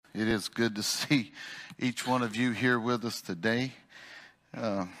It is good to see each one of you here with us today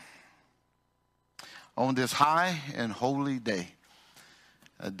on this high and holy day,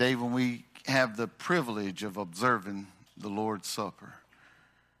 a day when we have the privilege of observing the Lord's Supper.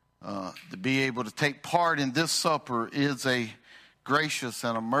 To be able to take part in this supper is a gracious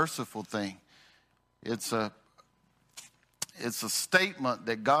and a merciful thing. It's a statement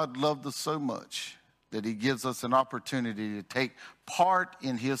that God loved us so much that he gives us an opportunity to take part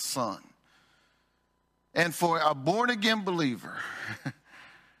in his Son. And for a born-again believer,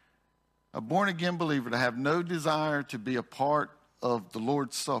 to have no desire to be a part of the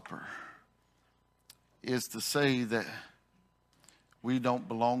Lord's Supper is to say that we don't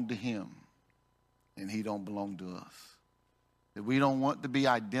belong to him and he don't belong to us. That we don't want to be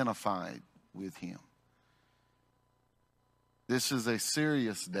identified with him. This is a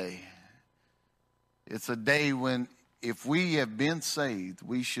serious day. It's a day when, if we have been saved,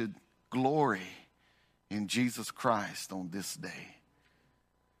 we should glory in Jesus Christ on this day.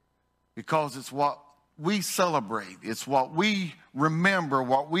 Because it's what we celebrate. It's what we remember,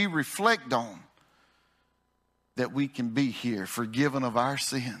 what we reflect on, that we can be here, forgiven of our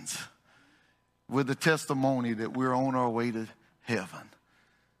sins, with the testimony that we're on our way to heaven.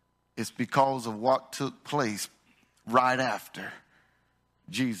 It's because of what took place right after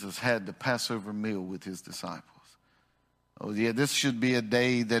Jesus had the Passover meal with his disciples. Oh yeah, this should be a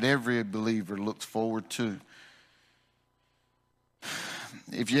day that every believer looks forward to.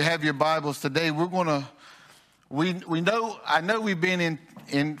 If you have your Bibles today, I know we've been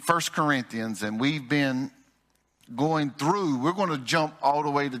in 1 Corinthians and we've been going through. We're going to jump all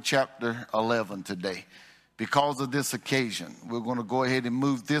the way to chapter 11 today because of this occasion. We're going to go ahead and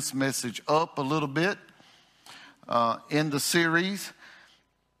move this message up a little bit in the series.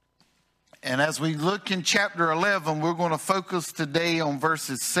 And as we look in chapter 11, we're going to focus today on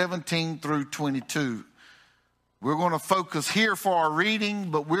verses 17 through 22. We're going to focus here for our reading,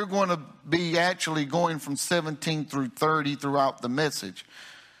 but we're going to be actually going from 17 through 30 throughout the message.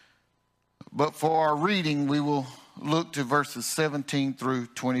 But for our reading, we will look to verses 17 through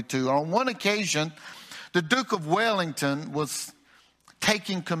 22. On one occasion, the Duke of Wellington was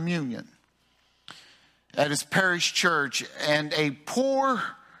taking communion at his parish church, and a poor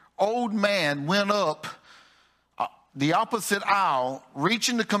old man went up the opposite aisle.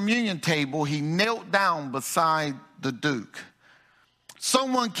 Reaching the communion table, he knelt down beside the Duke.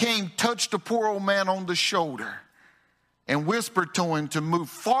 Someone came, touched the poor old man on the shoulder, and whispered to him to move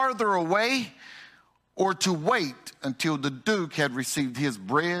farther away or to wait until the Duke had received his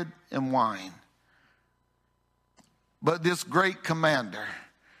bread and wine. But this great commander,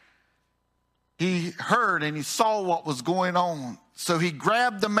 he heard and he saw what was going on. So he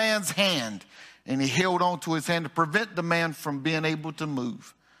grabbed the man's hand and he held on to his hand to prevent the man from being able to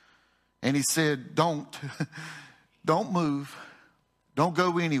move. And he said, don't move. Don't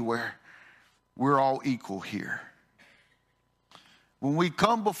go anywhere. We're all equal here. When we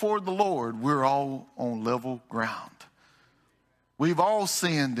come before the Lord, we're all on level ground. We've all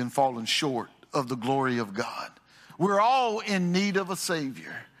sinned and fallen short of the glory of God. We're all in need of a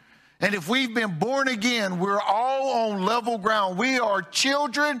Savior. And if we've been born again, we're all on level ground. We are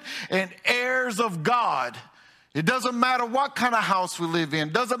children and heirs of God. It doesn't matter what kind of house we live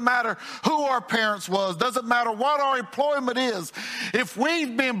in. Doesn't matter who our parents was. Doesn't matter what our employment is. If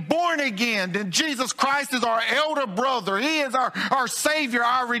we've been born again, then Jesus Christ is our elder brother. He is our Savior,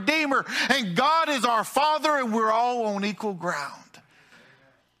 our Redeemer. And God is our Father, and we're all on equal ground.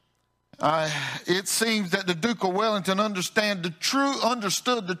 It seems that the Duke of Wellington understood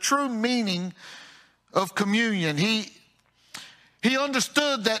the true meaning of communion. He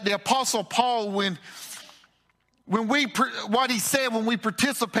understood that the Apostle Paul, what he said when we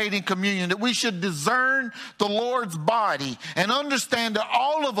participate in communion, that we should discern the Lord's body and understand that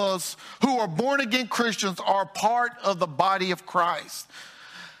all of us who are born again Christians are part of the body of Christ.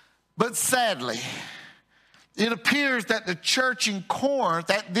 But sadly, it appears that the church in Corinth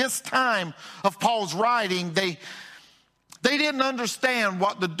at this time of Paul's writing, they didn't understand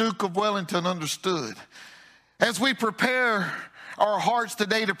what the Duke of Wellington understood. As we prepare our hearts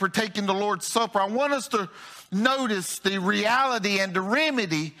today to partake in the Lord's Supper, I want us to notice the reality and the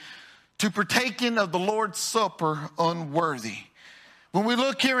remedy to partaking of the Lord's Supper unworthy. When we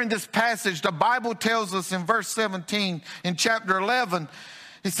look here in this passage, the Bible tells us in verse 17 in chapter 11,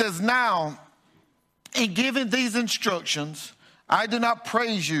 it says, "Now, in giving these instructions, I do not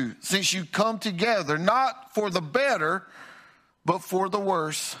praise you, since you come together, not for the better, but for the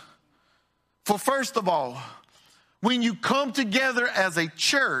worse. For first of all, when you come together as a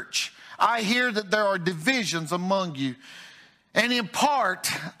church, I hear that there are divisions among you, and in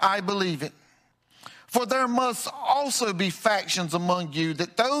part I believe it. For there must also be factions among you,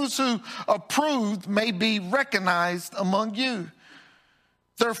 that those who approve may be recognized among you.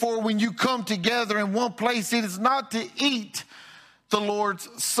 Therefore, when you come together in one place, it is not to eat the Lord's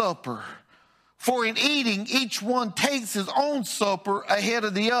Supper. For in eating, each one takes his own supper ahead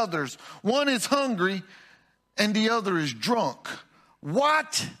of the others. One is hungry and the other is drunk.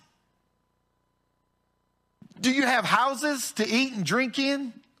 What? Do you have houses to eat and drink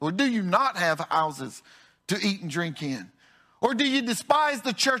in? Or do you not have houses to eat and drink in? Or do you despise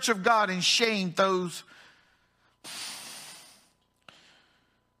the church of God and shame those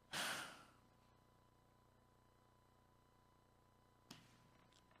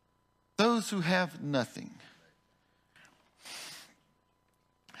who have nothing?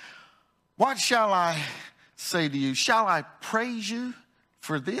 What shall I say to you? Shall I praise you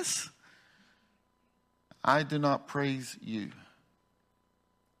for this? I do not praise you.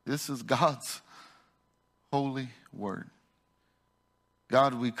 This is God's holy word.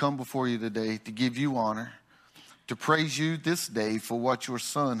 God, we come before you today to give you honor, to praise you this day for what your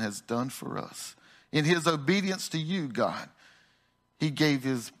Son has done for us. In his obedience to you, God, he gave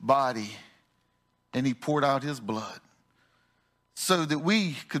his body and he poured out his blood so that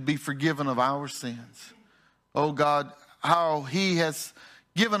we could be forgiven of our sins. Oh God, how he has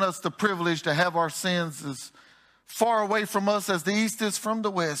given us the privilege to have our sins as far away from us as the east is from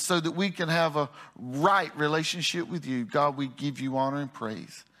the west, so that we can have a right relationship with you. God, we give you honor and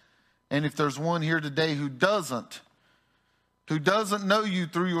praise. And if there's one here today who doesn't know you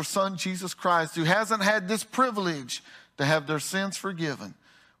through your Son, Jesus Christ, who hasn't had this privilege to have their sins forgiven,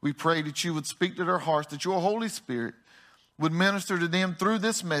 we pray that you would speak to their hearts, that your Holy Spirit would minister to them through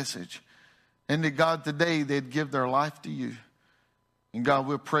this message, and that God, today they'd give their life to you. And God,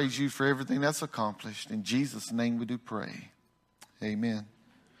 we'll praise you for everything that's accomplished. In Jesus' name we do pray. Amen.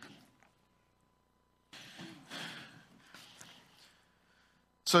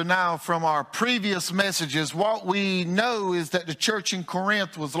 So now, from our previous messages, what we know is that the church in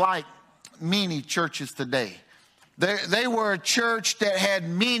Corinth was like many churches today. They were a church that had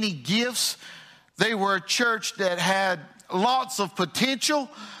many gifts. They were a church that had lots of potential,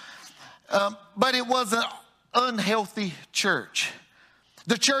 but it was an unhealthy church.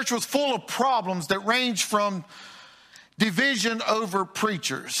 The church was full of problems that ranged from division over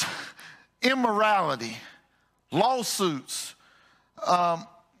preachers, immorality, lawsuits.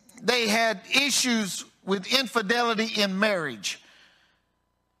 They had issues with infidelity in marriage.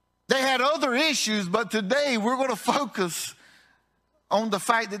 They had other issues, but today we're going to focus on the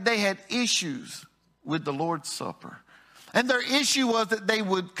fact that they had issues with the Lord's Supper. And their issue was that they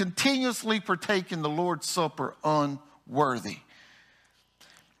would continuously partake in the Lord's Supper unworthy.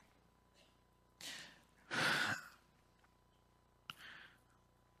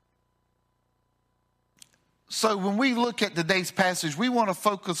 So when we look at today's passage, we want to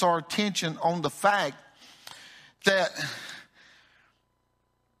focus our attention on the fact that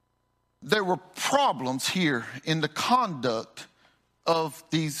there were problems here in the conduct of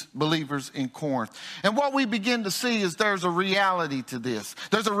these believers in Corinth. And what we begin to see is there's a reality to this.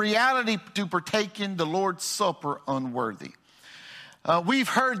 There's a reality to partaking the Lord's Supper unworthy. We've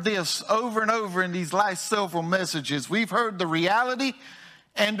heard this over and over in these last several messages. We've heard the reality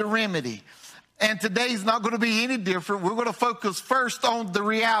and the remedy. And today's not going to be any different. We're going to focus first on the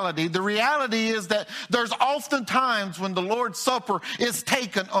reality. The reality is that there's often times when the Lord's Supper is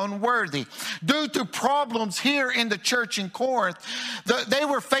taken unworthy. Due to problems here in the church in Corinth, they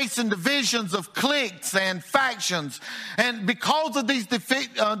were facing divisions of cliques and factions. And because of these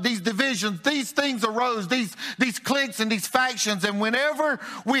divisions, these things arose, these cliques and these factions. And whenever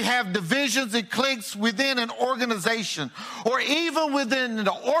we have divisions and cliques within an organization, or even within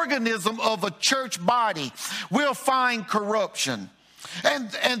the organism of a church body, we'll find corruption. And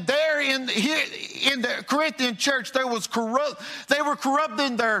there in the Corinthian church, they were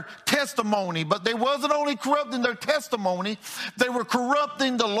corrupting their testimony, but they wasn't only corrupting their testimony, they were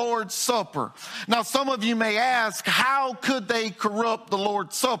corrupting the Lord's Supper. Now, some of you may ask, how could they corrupt the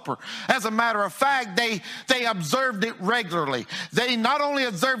Lord's Supper? As a matter of fact, they observed it regularly. They not only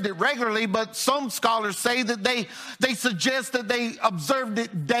observed it regularly, but some scholars say that they suggest that they observed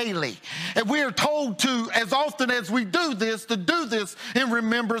it daily. And we are told to, as often as we do this, to do this in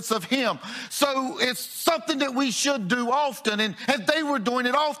remembrance of him. So it's something that we should do often, and they were doing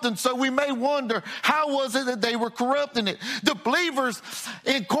it often. So we may wonder, how was it that they were corrupting it? The believers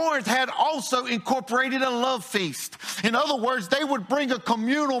in Corinth had also incorporated a love feast. In other words, they would bring a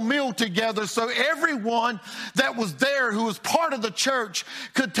communal meal together so everyone that was there who was part of the church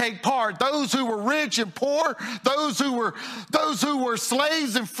could take part. Those who were rich and poor, those who were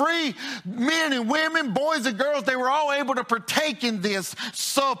slaves and free, men and women, boys and girls, they were all able to partake in this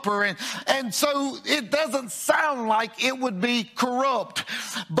supper. And so it doesn't sound like it would be corrupt.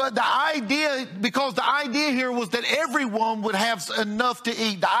 But the idea here was that everyone would have enough to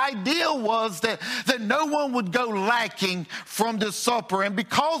eat. The idea was that no one would go lacking from this supper. And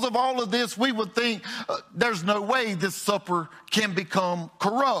because of all of this, we would think there's no way this supper can become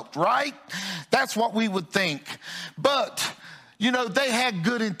corrupt, right? That's what we would think. But they had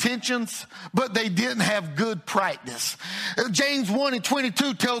good intentions, but they didn't have good practice. James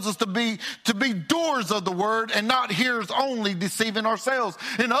 1:22 tells us to be doers of the word and not hearers only, deceiving ourselves.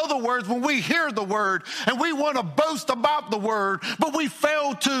 In other words, when we hear the word and we want to boast about the word, but we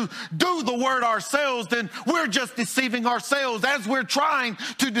fail to do the word ourselves, then we're just deceiving ourselves as we're trying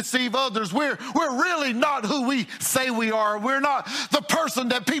to deceive others. We're really not who we say we are. We're not the person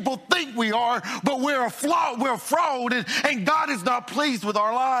that people think we are, but we're a fraud, and God is not pleased with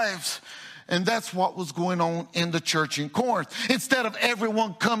our lives. And that's what was going on in the church in Corinth. Instead of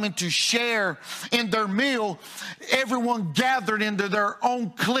everyone coming to share in their meal, everyone gathered into their own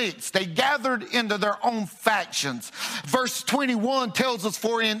cliques. They gathered into their own factions. Verse 21 tells us,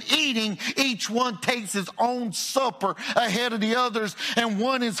 for in eating, each one takes his own supper ahead of the others, and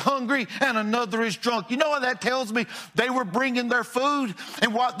one is hungry and another is drunk. You know what that tells me? They were bringing their food,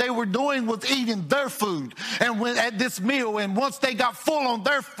 and what they were doing was eating their food. And when at this meal, and once they got full on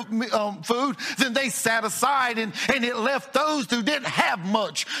their food, then they sat aside, and it left those who didn't have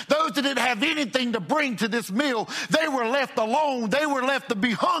much, those that didn't have anything to bring to this meal. They were left alone. They were left to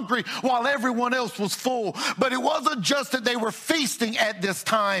be hungry while everyone else was full. But it wasn't just that they were feasting at this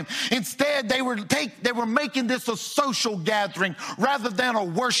time. Instead, they were making this a social gathering rather than a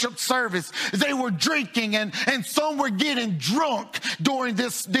worship service. They were drinking, and some were getting drunk during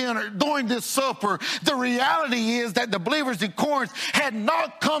this dinner, during this supper. The reality is that the believers in Corinth had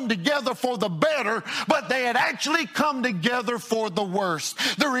not come together for the better, but they had actually come together for the worst.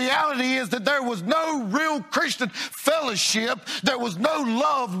 The reality is that there was no real Christian fellowship. There was no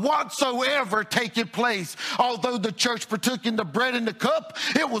love whatsoever taking place. Although the church partook in the bread and the cup,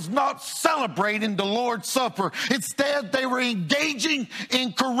 it was not celebrating the Lord's Supper. Instead, they were engaging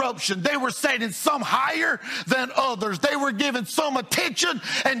in corruption. They were setting some higher than others. They were giving some attention,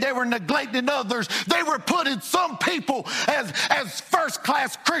 and they were neglecting others. They were putting some people as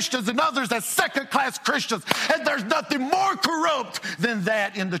first-class Christians and others as second-class Christians. And there's nothing more corrupt than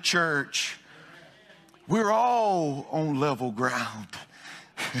that in the church. We're all on level ground.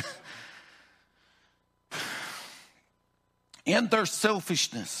 In their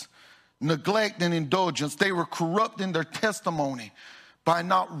selfishness, neglect, and indulgence, they were corrupting their testimony by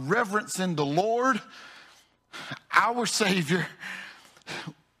not reverencing the Lord, our Savior,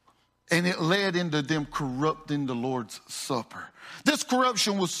 and it led into them corrupting the Lord's Supper. This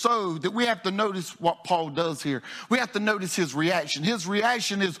corruption was so that we have to notice what Paul does here. We have to notice his reaction. His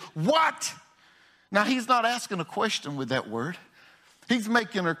reaction is, what? Now, he's not asking a question with that word. He's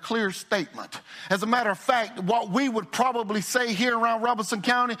making a clear statement. As a matter of fact, what we would probably say here around Robeson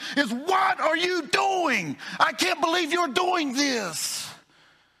County is, what are you doing? I can't believe you're doing this.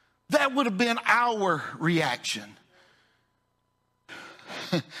 That would have been our reaction.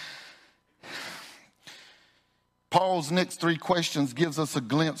 Paul's next three questions gives us a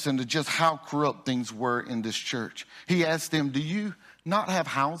glimpse into just how corrupt things were in this church. He asked them, do you not have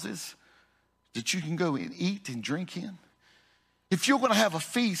houses that you can go and eat and drink in? If you're going to have a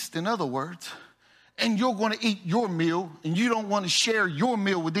feast, in other words, and you're going to eat your meal and you don't want to share your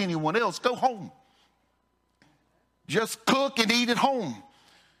meal with anyone else, go home. Just cook and eat at home.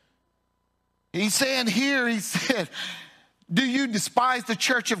 He's saying here, he said, do you despise the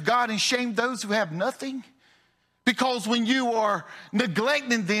church of God and shame those who have nothing? Because when you are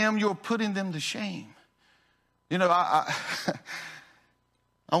neglecting them, you're putting them to shame. You know, I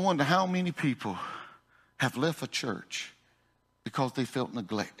wonder how many people have left a church because they felt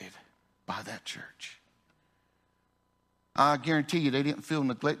neglected by that church. I guarantee you they didn't feel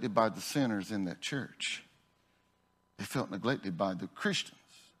neglected by the sinners in that church. They felt neglected by the Christians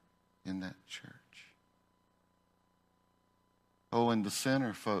in that church. Oh, and the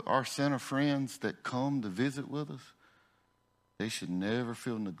sinner folk, our sinner friends that come to visit with us, they should never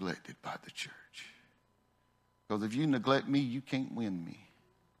feel neglected by the church. Because if you neglect me, you can't win me.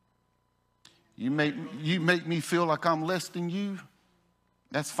 You make me feel like I'm less than you,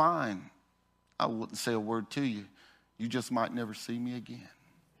 that's fine. I wouldn't say a word to you. You just might never see me again.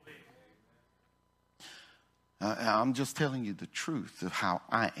 I'm just telling you the truth of how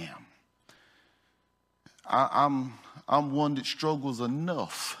I am. I'm one that struggles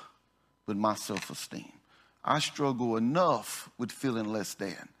enough with my self-esteem. I struggle enough with feeling less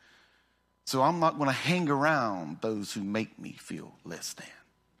than. So I'm not going to hang around those who make me feel less than.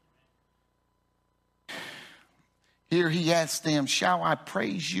 Here he asked them, shall I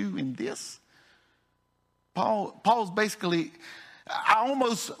praise you in this? Paul's basically,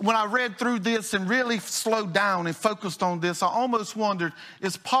 when I read through this and really slowed down and focused on this, I almost wondered,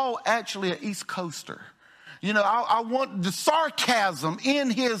 is Paul actually an East Coaster? You know, I want the sarcasm in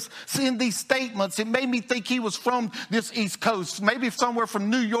these statements. It made me think he was from this East Coast, maybe somewhere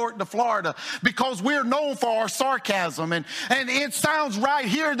from New York to Florida, because we're known for our sarcasm. And it sounds right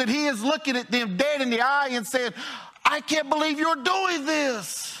here that he is looking at them dead in the eye and saying, I can't believe you're doing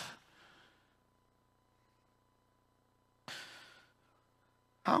this.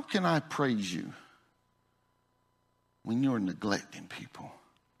 How can I praise you when you're neglecting people?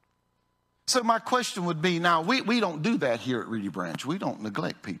 So my question would be, now we don't do that here at Reedy Branch. We don't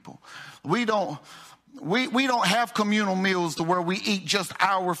neglect people. We don't have communal meals to where we eat just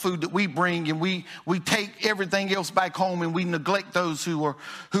our food that we bring, and we take everything else back home, and we neglect those who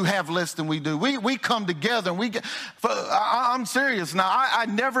have less than we do. We come together, and I'm serious now. I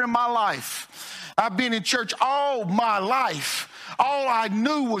never in my life, I've been in church all my life. All I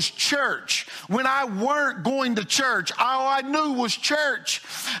knew was church. When I weren't going to church, all I knew was church.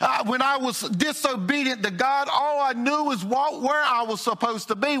 When I was disobedient to God, all I knew was where I was supposed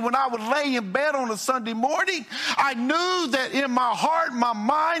to be. When I would lay in bed on a Sunday morning, I knew that in my heart, my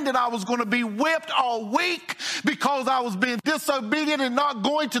mind, that I was going to be whipped all week because I was being disobedient and not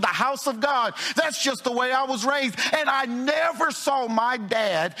going to the house of God. That's just the way I was raised. And I never saw my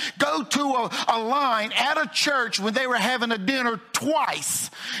dad go to a line at a church when they were having a dinner twice.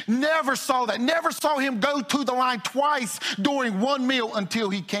 Never saw that. Never saw him go to the line twice during one meal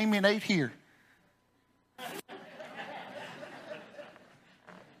until he came and ate here.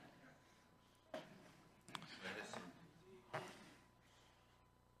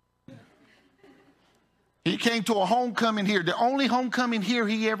 He came to a homecoming here, the only homecoming here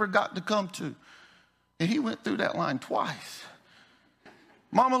he ever got to come to. And he went through that line twice.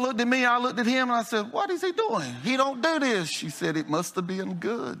 Mama looked at me, I looked at him, and I said, what is he doing? He don't do this. She said, it must have been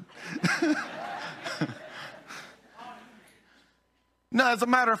good. No, as a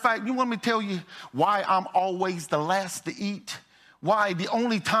matter of fact, you want me to tell you why I'm always the last to eat? Why the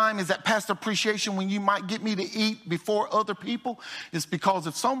only time is at past appreciation when you might get me to eat before other people? Is because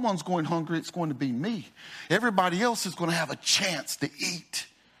if someone's going hungry, it's going to be me. Everybody else is going to have a chance to eat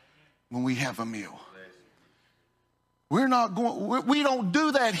when we have a meal. We don't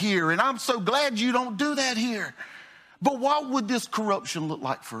do that here, and I'm so glad you don't do that here. But what would this corruption look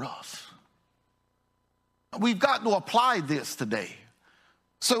like for us? We've got to apply this today.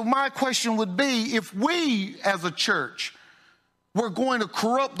 So my question would be, if we as a church were going to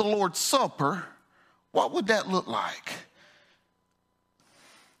corrupt the Lord's Supper, what would that look like?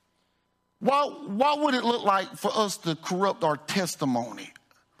 What would it look like for us to corrupt our testimony?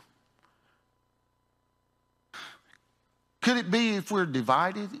 Could it be if we're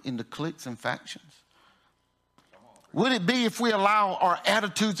divided into cliques and factions? Would it be if we allow our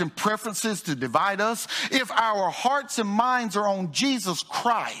attitudes and preferences to divide us? If our hearts and minds are on Jesus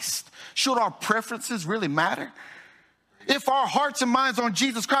Christ, should our preferences really matter? If our hearts and minds are on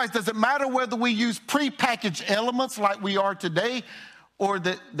Jesus Christ, does it matter whether we use prepackaged elements like we are today, or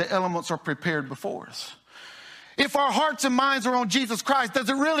that the elements are prepared before us? If our hearts and minds are on Jesus Christ, does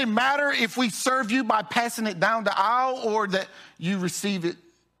it really matter if we serve you by passing it down the aisle, or that you receive it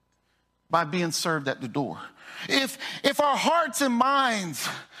by being served at the door? If our hearts and minds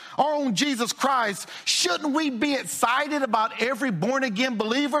are on Jesus Christ, shouldn't we be excited about every born-again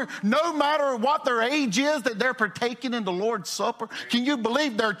believer, no matter what their age is, that they're partaking in the Lord's Supper? Can you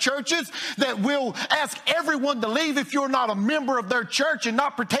believe there are churches that will ask everyone to leave if you're not a member of their church and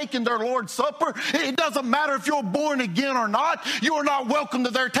not partaking their Lord's Supper? It doesn't matter if you're born again or not. You are not welcome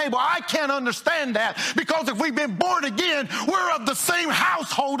to their table. I can't understand that, because if we've been born again, we're of the same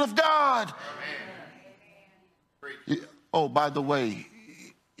household of God. Oh, by the way,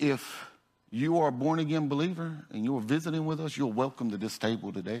 if you are a born-again believer and you're visiting with us, you're welcome to this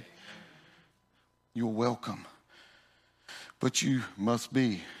table today. You're welcome. But you must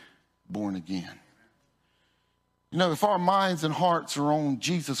be born again. You know, if our minds and hearts are on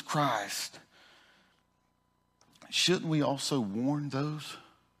Jesus Christ, shouldn't we also warn those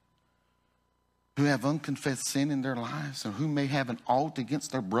who have unconfessed sin in their lives and who may have an ought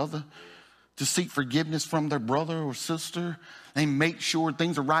against their brother to seek forgiveness from their brother or sister and make sure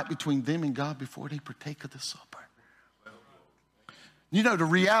things are right between them and God before they partake of the supper? You know, the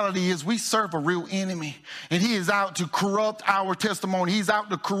reality is we serve a real enemy, and he is out to corrupt our testimony. He's out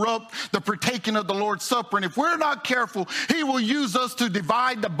to corrupt the partaking of the Lord's Supper. And if we're not careful, he will use us to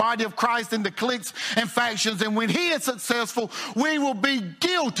divide the body of Christ into cliques and factions. And when he is successful, we will be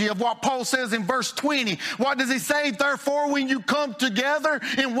guilty of what Paul says in verse 20. What does he say? Therefore, when you come together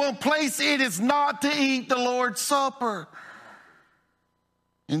in one place, it is not to eat the Lord's Supper.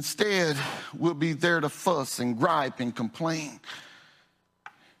 Instead, we'll be there to fuss and gripe and complain.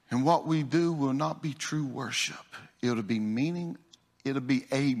 And what we do will not be true worship. It'll be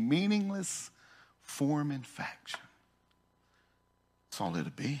a meaningless form and faction. That's all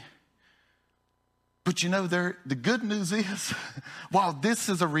it'll be. But you know, the good news is, while this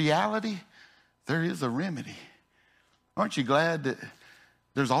is a reality, there is a remedy. Aren't you glad that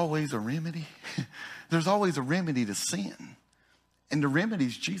there's always a remedy? There's always a remedy to sin. And the remedy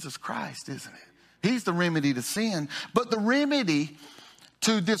is Jesus Christ, isn't it? He's the remedy to sin. But the remedy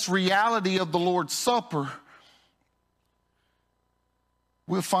to this reality of the Lord's Supper,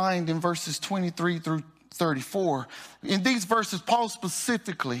 we'll find in verses 23 through 34. In these verses, Paul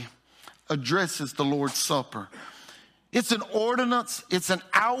specifically addresses the Lord's Supper. It's an ordinance. It's an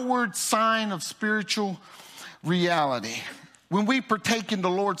outward sign of spiritual reality. When we partake in the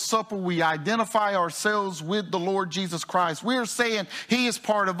Lord's Supper, we identify ourselves with the Lord Jesus Christ. We are saying he is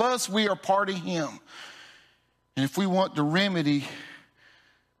part of us. We are part of him. And if we want to remedy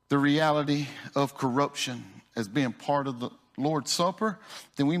the reality of corruption as being part of the Lord's Supper,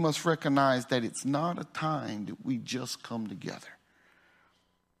 then we must recognize that it's not a time that we just come together.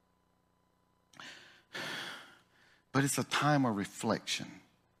 But it's a time of reflection.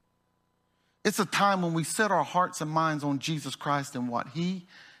 It's a time when we set our hearts and minds on Jesus Christ and what he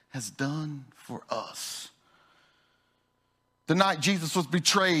has done for us. The night Jesus was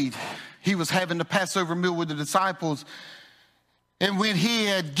betrayed, he was having the Passover meal with the disciples. And when he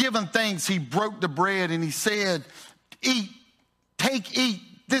had given thanks, he broke the bread and he said, eat, eat.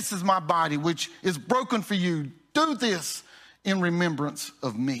 This is my body, which is broken for you. Do this in remembrance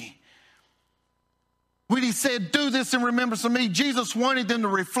of me. When he said, do this in remembrance of me, Jesus wanted them to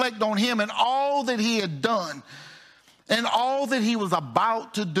reflect on him and all that he had done and all that he was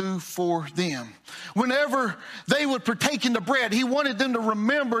about to do for them. Whenever they would partake in the bread, he wanted them to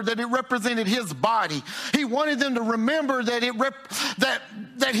remember that it represented his body. He wanted them to remember that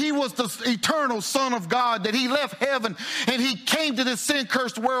that he was the eternal Son of God, that he left heaven and he came to this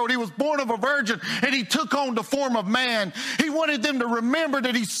sin-cursed world. He was born of a virgin and he took on the form of man. He wanted them to remember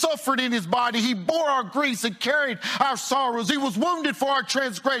that he suffered in his body. He bore our griefs and carried our sorrows. He was wounded for our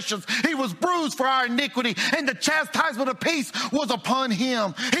transgressions. He was bruised for our iniquity, and the chastisement of peace was upon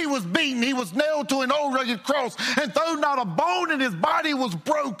him. He was beaten. He was nailed to an old rugged cross. And though not a bone in his body was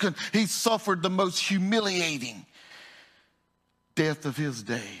broken, he suffered the most humiliating death of his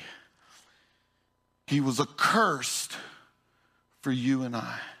day. He was accursed for you and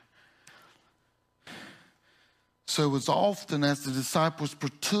I. So as often as the disciples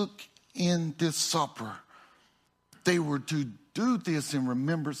partook in this supper, they were to do this in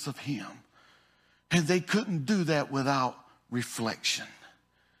remembrance of him. And they couldn't do that without reflection.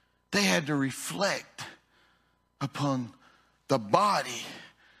 They had to reflect upon the body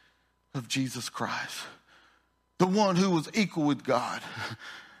of Jesus Christ, the one who was equal with God,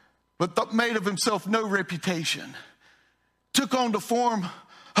 but made of himself no reputation, took on the form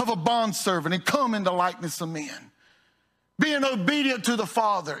of a bondservant and come in the likeness of men, being obedient to the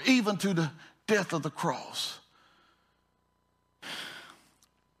Father, even to the death of the cross.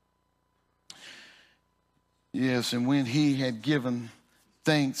 Yes, and when he had given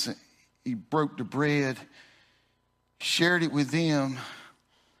thanks, he broke the bread, shared it with them,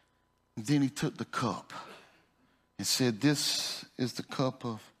 and then he took the cup and said, this is the cup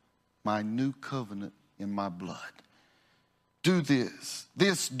of my new covenant in my blood. Do this.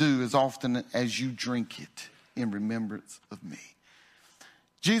 This do as often as you drink it in remembrance of me.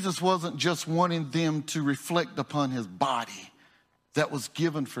 Jesus wasn't just wanting them to reflect upon his body that was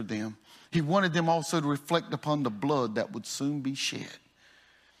given for them. He wanted them also to reflect upon the blood that would soon be shed.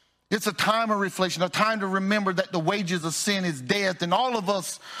 It's a time of reflection, a time to remember that the wages of sin is death, and all of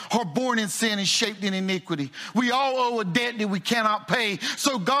us are born in sin and shaped in iniquity. We all owe a debt that we cannot pay,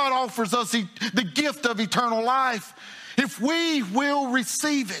 so God offers us the gift of eternal life if we will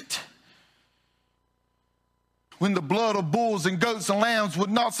receive it. when the blood of bulls and goats and lambs would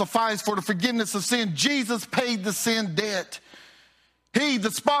not suffice for the forgiveness of sin, Jesus paid the sin debt. He,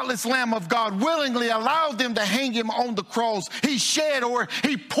 the spotless Lamb of God, willingly allowed them to hang him on the cross. He shed, or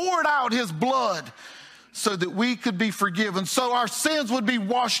he poured out his blood so that we could be forgiven, so our sins would be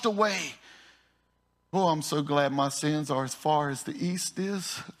washed away. Oh, I'm so glad my sins are as far as the east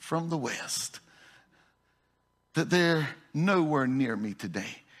is from the west, that they're nowhere near me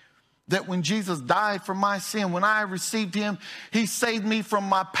today. That when Jesus died for my sin, when I received him, he saved me from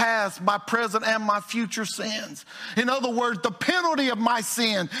my past, my present, and my future sins. In other words, the penalty of my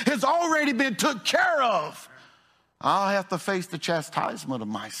sin has already been took care of. I'll have to face the chastisement of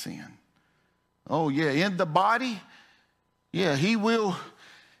my sin. Oh, yeah, in the body, yeah, he will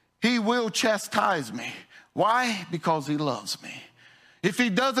chastise me. Why? Because he loves me. If he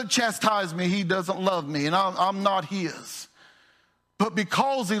doesn't chastise me, he doesn't love me, and I'm not his. But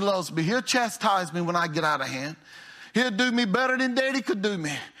because he loves me, he'll chastise me when I get out of hand. He'll do me better than Daddy could do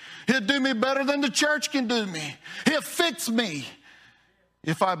me. He'll do me better than the church can do me. He'll fix me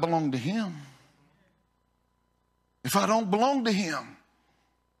if I belong to him. If I don't belong to him,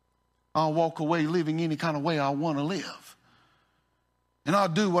 I'll walk away living any kind of way I want to live. And I'll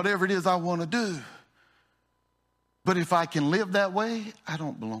do whatever it is I want to do. But if I can live that way, I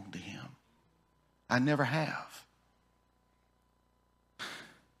don't belong to him. I never have.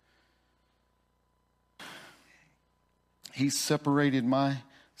 He separated my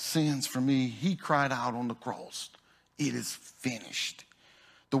sins from me. He cried out on the cross, "It is finished."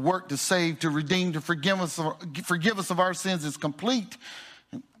 The work to save, to redeem, to forgive us of our sins is complete,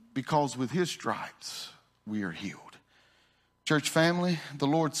 because with his stripes we are healed. Church family, the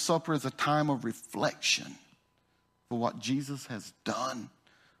Lord's Supper is a time of reflection for what Jesus has done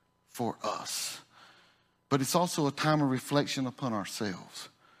for us. But it's also a time of reflection upon ourselves.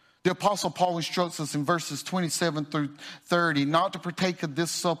 The Apostle Paul instructs us in verses 27 through 30 not to partake of this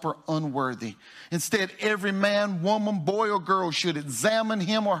supper unworthy. Instead, every man, woman, boy, or girl should examine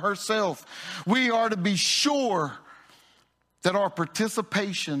him or herself. We are to be sure that our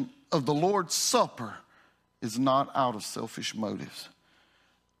participation of the Lord's Supper is not out of selfish motives.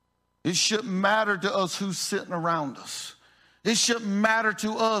 It shouldn't matter to us who's sitting around us. It shouldn't matter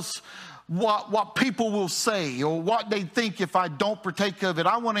to us what people will say or what they think if I don't partake of it.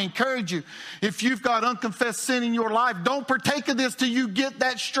 I want to encourage you, if you've got unconfessed sin in your life, don't partake of this till you get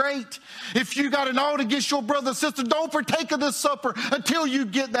that straight. If you got an ought against your brother or sister, don't partake of this supper until you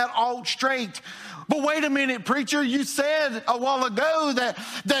get that ought straight. But wait a minute, preacher, you said a while ago that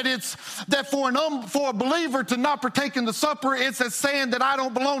for a believer to not partake in the supper, it's a saying that I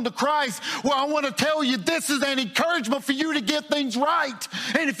don't belong to Christ. Well, I want to tell you, this is an encouragement for you to get things right.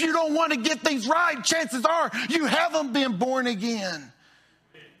 And if you don't want to get things right, chances are you haven't been born again.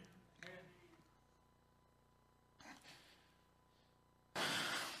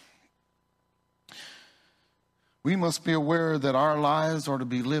 We must be aware that our lives are to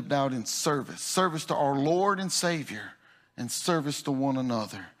be lived out in service to our Lord and Savior, and service to one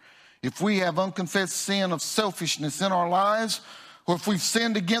another. If we have unconfessed sin of selfishness in our lives, or if we've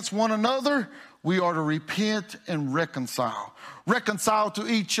sinned against one another, we are to repent and reconcile. Reconcile to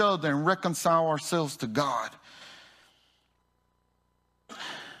each other and reconcile ourselves to God.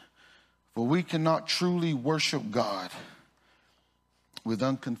 For we cannot truly worship God with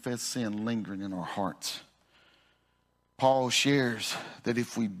unconfessed sin lingering in our hearts. Paul shares that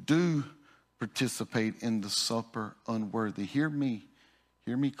if we do participate in the supper unworthy, hear me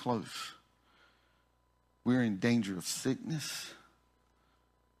close, we're in danger of sickness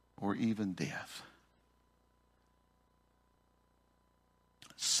or even death.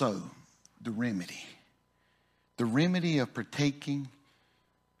 So, the remedy of partaking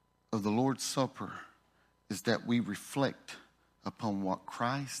of the Lord's Supper is that we reflect upon what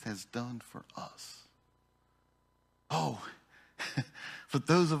Christ has done for us. Oh, for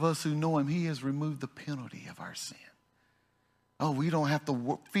those of us who know him, he has removed the penalty of our sin. Oh, we don't have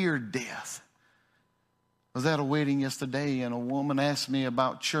to fear death. I was at a wedding yesterday, and a woman asked me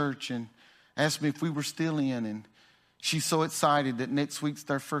about church and asked me if we were still in. And she's so excited that next week's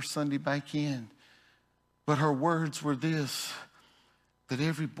their first Sunday back in. But her words were this, that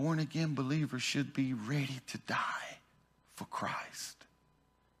every born-again believer should be ready to die for Christ.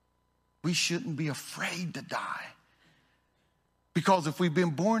 We shouldn't be afraid to die. Because if we've been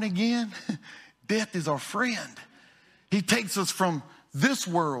born again, death is our friend. He takes us from this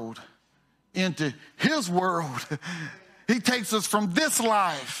world into his world. He takes us from this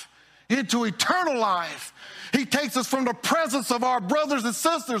life into eternal life. He takes us from the presence of our brothers and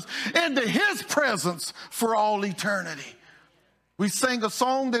sisters into his presence for all eternity. We sang a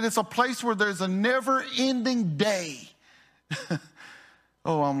song that it's a place where there's a never-ending day.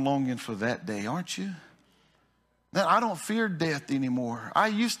 Oh, I'm longing for that day, aren't you? Now, I don't fear death anymore. I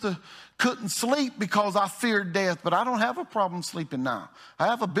used to couldn't sleep because I feared death, but I don't have a problem sleeping now. I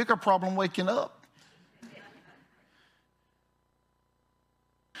have a bigger problem waking up.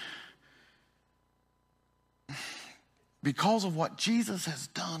 Because of what Jesus has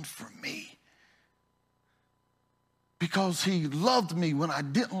done for me. Because he loved me when I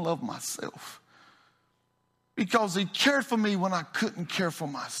didn't love myself. Because he cared for me when I couldn't care for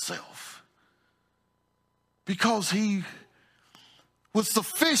myself. Because he was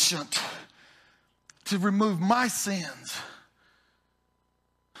sufficient to remove my sins.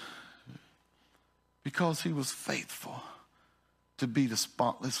 Because he was faithful to be the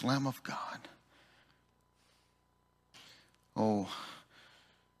spotless Lamb of God. Oh,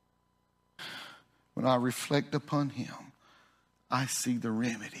 when I reflect upon him, I see the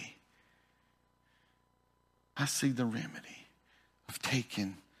remedy. I see the remedy of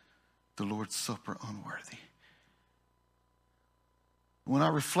taking the Lord's Supper unworthy. When I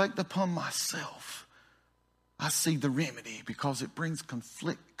reflect upon myself, I see the remedy because it brings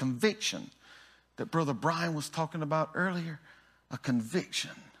conviction that Brother Brian was talking about earlier, a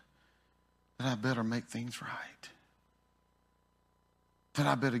conviction that I better make things right. That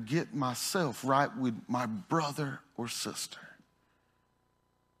I better get myself right with my brother or sister,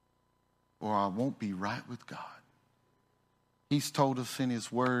 or I won't be right with God. He's told us in his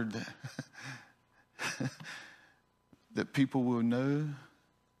word that, that people will know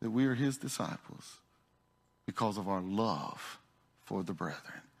that we are his disciples because of our love for the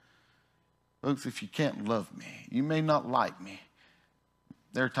brethren. Folks, if you can't love me, you may not like me.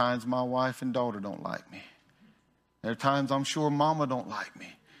 There are times my wife and daughter don't like me. There are times I'm sure mama don't like me.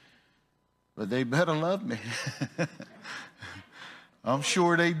 But they better love me. I'm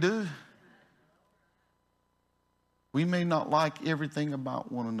sure they do. We may not like everything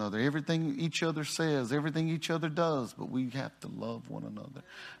about one another, everything each other says, everything each other does, but we have to love one another.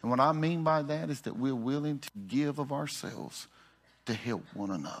 And what I mean by that is that we're willing to give of ourselves to help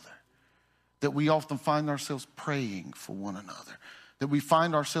one another. That we often find ourselves praying for one another. That we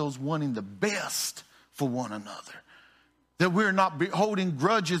find ourselves wanting the best for one another. That we're not holding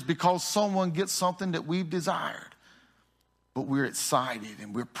grudges because someone gets something that we've desired. But we're excited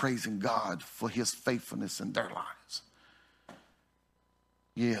and we're praising God for his faithfulness in their lives.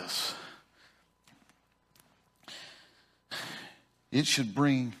 Yes. It should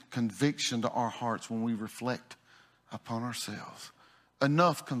bring conviction to our hearts when we reflect upon ourselves.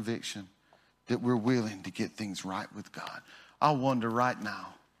 Enough conviction that we're willing to get things right with God. I wonder right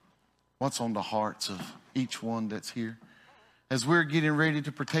now what's on the hearts of each one that's here. As we're getting ready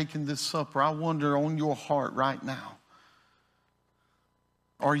to partake in this supper, I wonder on your heart right now.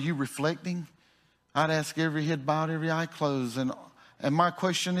 Are you reflecting? I'd ask every head bowed, every eye closed. And my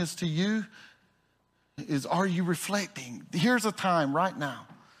question is to you, is are you reflecting? Here's a time right now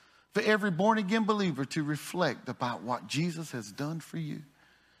for every born-again believer to reflect about what Jesus has done for you.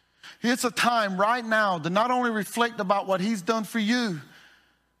 It's a time right now to not only reflect about what he's done for you,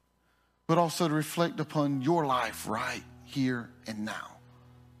 but also to reflect upon your life right here and now.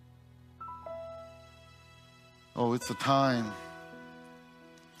 Oh, it's a time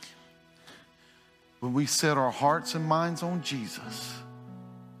when we set our hearts and minds on Jesus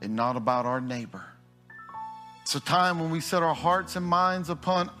and not about our neighbor. It's a time when we set our hearts and minds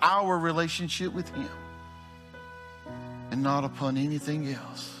upon our relationship with him and not upon anything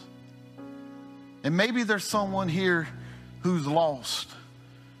else. And maybe there's someone here who's lost,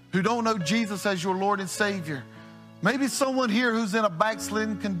 who don't know Jesus as your Lord and Savior. Maybe someone here who's in a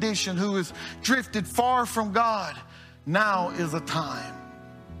backslidden condition, who has drifted far from God. Now is a time.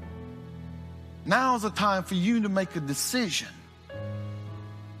 Now is a time for you to make a decision.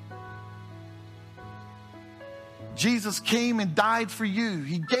 Jesus came and died for you.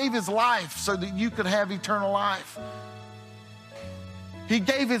 He gave his life so that you could have eternal life. He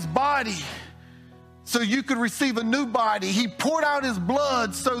gave his body so you could receive a new body. He poured out his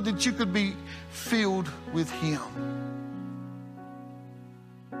blood so that you could be filled with him.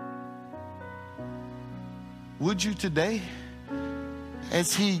 Would you today,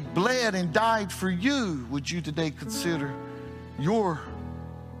 as he bled and died for you, would you today consider your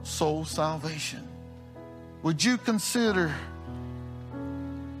soul salvation? Would you consider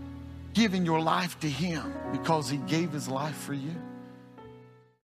giving your life to him because he gave his life for you?